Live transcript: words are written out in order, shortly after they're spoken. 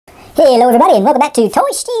Hello everybody and welcome back to Toy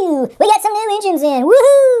Stew. We got some new engines in,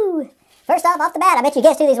 woohoo! First off the bat, I bet you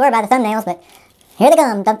guessed who these were by the thumbnails, but here they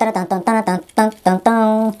come. Dun, dun, dun, dun, dun, dun, dun, dun,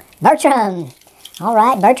 dun. Bertram.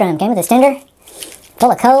 Alright, Bertram came with a stender full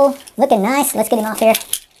of coal, looking nice. Let's get him off here.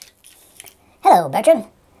 Hello Bertram.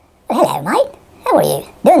 Hello mate, how are you?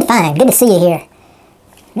 Doing fine, good to see you here.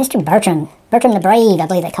 Mr. Bertram, Bertram the Brave, I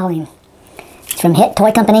believe they call him. It's from Hit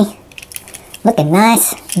Toy Company. Looking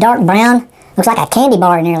nice, dark brown. Looks like a candy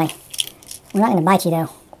bar nearly. We're not going to bite you though.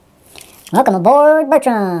 Welcome aboard,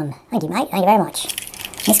 Bertram. Thank you, mate. Thank you very much.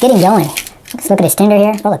 Let's get him going. Let's look at his tender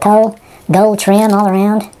here. Full of coal. Gold trim all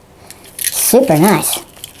around. Super nice.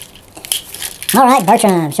 Alright,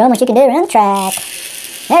 Bertram. Show him what you can do around the track.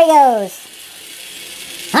 There he goes.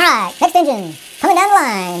 Alright, next engine. Coming down the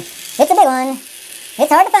line. It's a big one.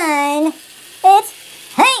 It's hard to find. It's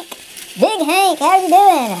Hank. Big Hank. How's you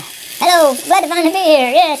doing? Hello. Glad to finally be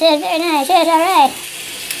here. Yes, very nice. Yes, alright.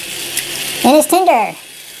 And his tender.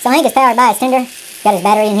 So Hank is powered by his tender. Got his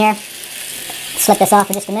battery in here. Slip this off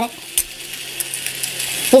for just a minute.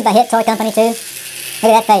 He's by Hit Toy Company too. Look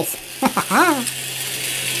at that face.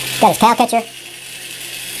 Got his cow catcher.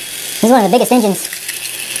 He's one of the biggest engines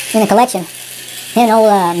in the collection. Him and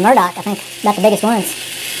old Murdoch, I think, about the biggest ones.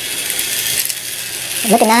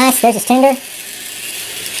 Looking nice. There's his tender.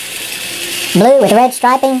 Blue with red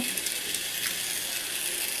striping.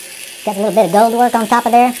 Got a little bit of gold work on top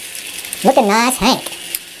of there. Looking nice, Hank.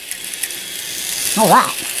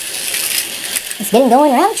 Alright. Let's get him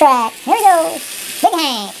going around the track. Here he goes. Big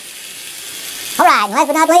Hank. Alright, and last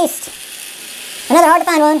but not least, another hard to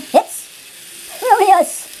find one. It's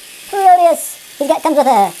Proteus. Proteus. Comes with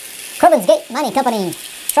a Crobin's Gate Mining Company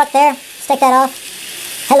truck there. Let's take that off.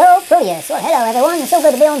 Hello, Proteus. Well, hello, everyone. It's so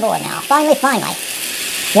good to be on board now. Finally.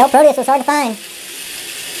 The old Proteus was hard to find.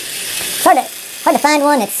 It's hard to find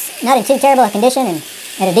one that's not in too terrible a condition and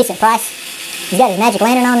at a decent price. He's got his magic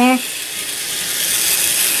lantern on there.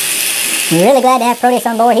 We're really glad to have Proteus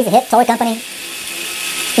on board. He's a Hit Toy Company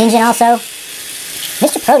engine also.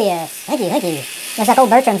 Mr. Proteus, thank you. Looks like old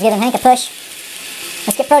Bertram's giving Hank a push.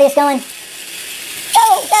 Let's get Proteus going.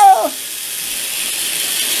 Go!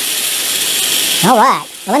 Alright,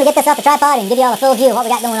 well let me get this off the tripod and give you all a full view of what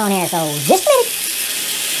we got going on here, so just a minute.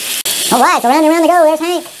 Alright, so round and round they go. There's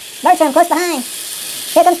Hank. Bertram close behind.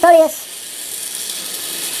 Here comes Proteus.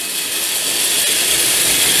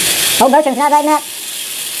 Old Bertram's not lighting up.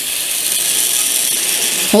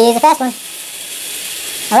 He's a fast one.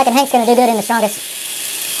 I reckon Hank's going to do good in the strongest.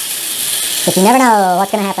 But you never know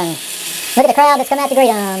what's going to happen. Look at the crowd that's come out to greet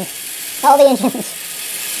him. All the engines.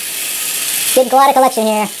 Getting quite a collection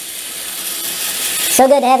here. So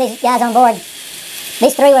good to have these guys on board.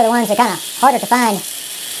 These three were the ones that kind of harder to find.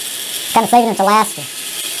 Kind of saving them to last. I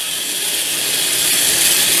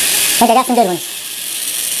think I got some good ones.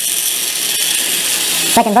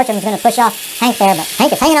 Second Bertram's going to push off Hank there, but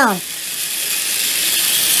Hank is hanging on.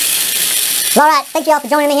 Well, alright, thank you all for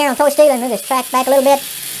joining me here on Toy Stew and move this track back a little bit.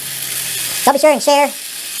 So be sure and share,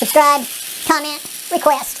 subscribe, comment,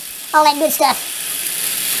 request, all that good stuff.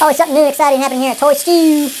 Always something new and exciting happening here at Toy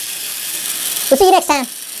Stew. We'll see you next time.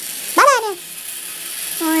 Bye-bye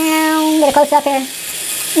now. Get a close up here.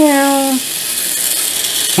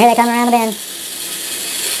 Here they come around the bend.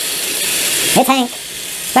 It's Hank,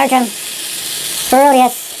 Bertram,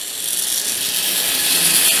 Proteus.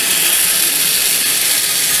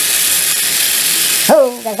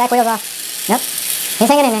 Oh, got his back wheels off. Nope, he's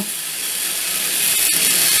hanging in there.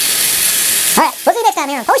 Alright, we'll see you next time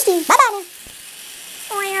here on Toy Stew. Bye-bye now.